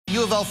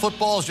U of L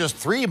football is just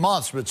 3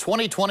 months from the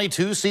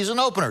 2022 season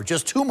opener,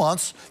 just 2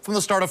 months from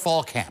the start of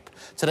fall camp.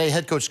 Today,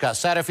 head coach Scott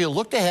Satterfield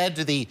looked ahead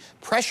to the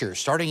pressure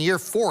starting year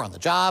 4 on the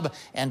job,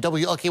 and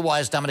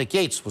WLKY's Dominic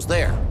Yates was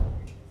there.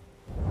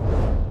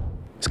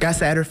 Scott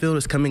Satterfield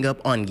is coming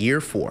up on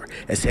year 4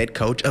 as head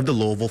coach of the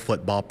Louisville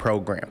football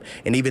program.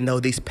 And even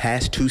though these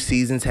past 2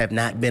 seasons have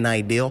not been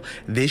ideal,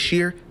 this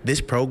year,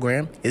 this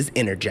program is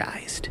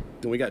energized.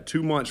 We got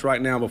 2 months right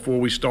now before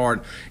we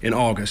start in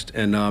August,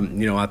 and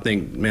I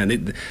think,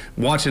 man,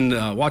 watching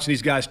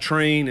these guys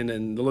train and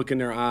then the look in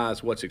their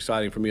eyes, what's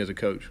exciting for me as a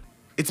coach.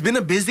 It's been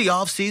a busy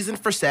offseason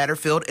for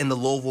Satterfield and the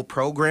Louisville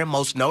program,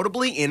 most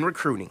notably in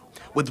recruiting.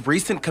 With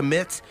recent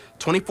commits,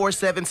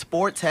 24/7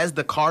 Sports has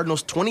the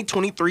Cardinals'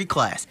 2023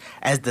 class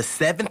as the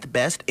 7th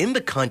best in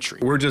the country.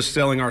 We're just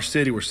selling our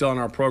city, we're selling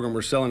our program,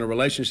 we're selling the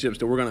relationships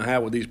that we're going to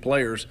have with these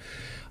players.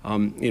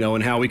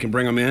 And how we can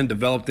bring them in,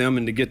 develop them,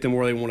 and to get them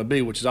where they want to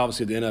be, which is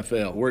obviously the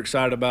NFL. We're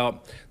excited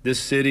about this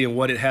city and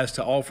what it has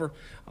to offer,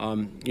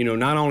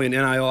 not only in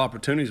NIL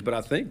opportunities, but I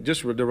think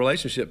just the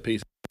relationship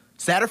piece.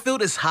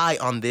 Satterfield is high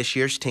on this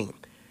year's team.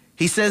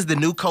 He says the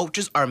new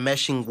coaches are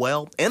meshing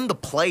well, and the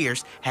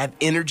players have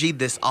energy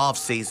this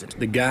offseason.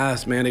 The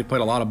guys, man, they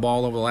played a lot of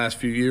ball over the last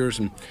few years,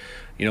 and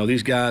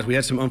these guys, we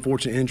had some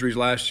unfortunate injuries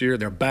last year.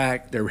 They're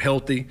back, they're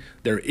healthy,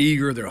 they're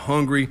eager, they're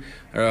hungry,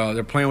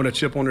 they're playing with a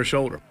chip on their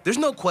shoulder. There's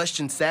no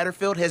question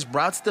Satterfield has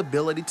brought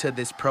stability to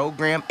this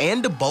program,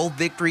 and a bowl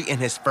victory in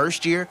his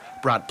first year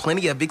brought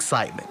plenty of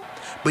excitement.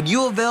 But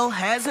U of L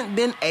hasn't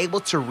been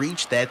able to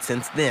reach that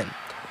since then.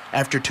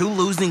 After 2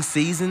 losing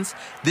seasons,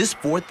 this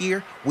 4th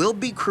year will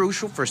be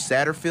crucial for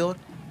Satterfield,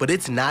 but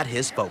it's not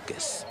his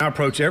focus. Our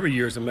approach every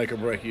year is a make or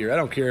break year. I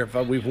don't care if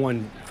we've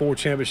won 4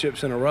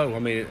 championships in a row. I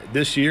mean,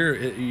 this year,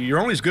 you're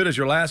only as good as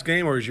your last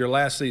game or as your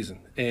last season.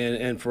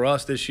 And for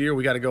us this year,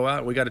 we got to go out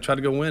and we got to try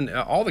to go win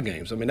all the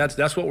games. I mean,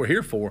 that's what we're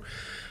here for.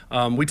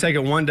 We take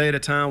it one day at a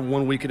time,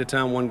 1 week at a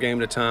time, 1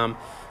 game at a time,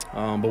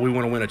 but we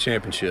want to win a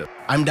championship.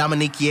 I'm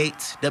Dominic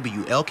Yates,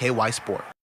 WLKY Sport.